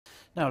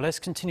Now let's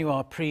continue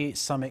our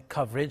pre-summit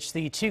coverage.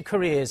 The two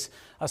Koreas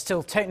are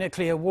still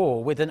technically at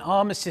war with an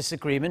armistice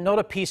agreement, not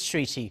a peace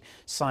treaty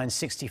signed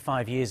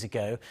 65 years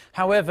ago.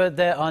 However,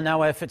 there are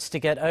now efforts to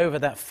get over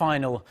that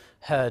final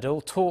hurdle.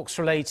 Talks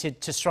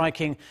related to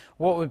striking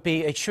what would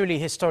be a truly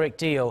historic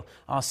deal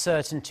are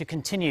certain to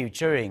continue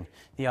during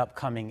the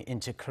upcoming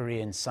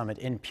Inter-Korean summit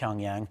in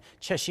Pyeongyang.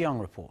 Choi Si-young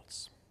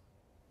reports.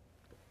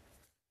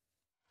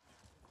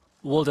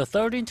 Will the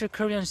third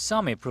Inter-Korean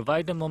summit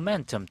provide the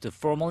momentum to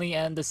formally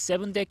end the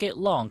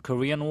 7-decade-long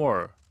Korean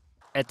War?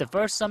 At the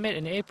first summit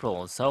in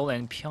April, Seoul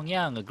and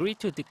Pyeongyang agreed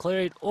to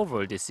declare it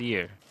over this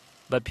year.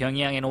 But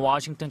Pyeongyang and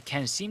Washington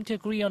can't seem to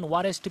agree on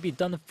what has to be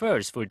done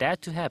first for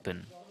that to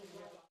happen.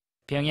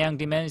 Pyongyang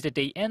demands that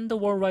they end the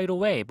war right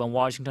away, but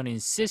Washington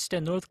insists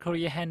that North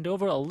Korea hand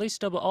over a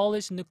list of all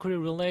its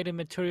nuclear-related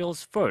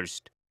materials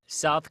first.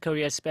 South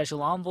Korea's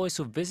special envoys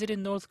who visited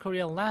North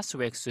Korea last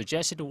week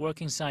suggested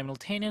working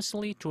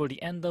simultaneously toward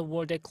the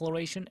end-of-war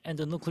declaration and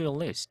the nuclear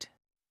list.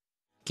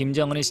 Kim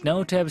Jong-un is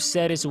known to have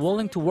said he's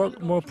willing to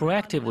work more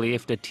proactively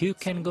if the two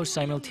can go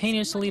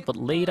simultaneously, but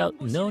laid out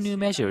no new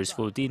measures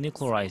for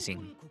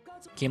denuclearizing.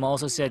 Kim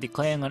also said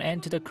declaring an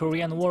end to the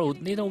Korean War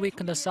would neither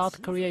weaken the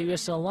South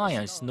Korea-US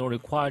alliance nor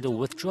require the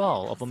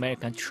withdrawal of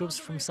American troops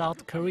from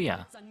South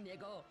Korea.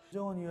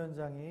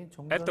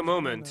 At the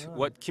moment,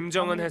 what Kim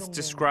Jong-un has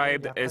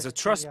described as a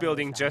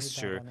trust-building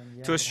gesture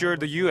to assure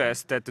the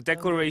U.S. that the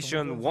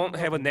declaration won't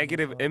have a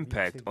negative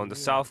impact on the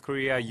South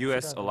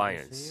Korea-US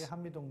alliance.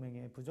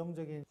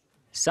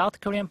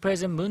 South Korean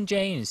President Moon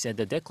Jae-in said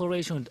the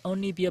declaration would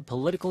only be a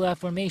political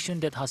affirmation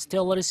that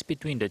hostilities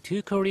between the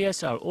two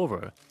Koreas are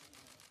over.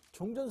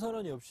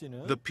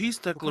 The peace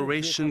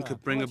declaration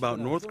could bring about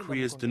North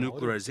Korea's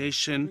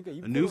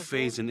denuclearization, a new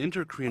phase in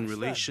inter-Korean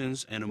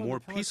relations, and a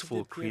more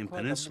peaceful Korean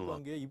peninsula.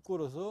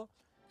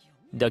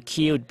 The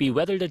key would be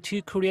whether the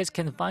two Koreas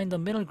can find a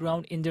middle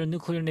ground in their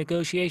nuclear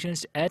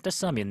negotiations at the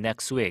summit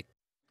next week.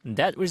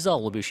 That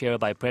result will be shared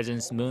by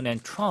Presidents Moon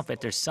and Trump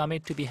at their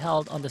summit to be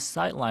held on the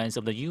sidelines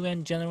of the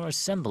UN General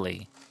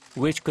Assembly,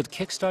 which could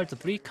kickstart the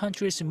three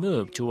countries'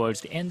 move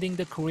towards ending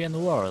the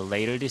Korean War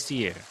later this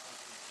year.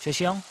 Choi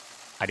Si-young,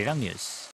 Arirang News.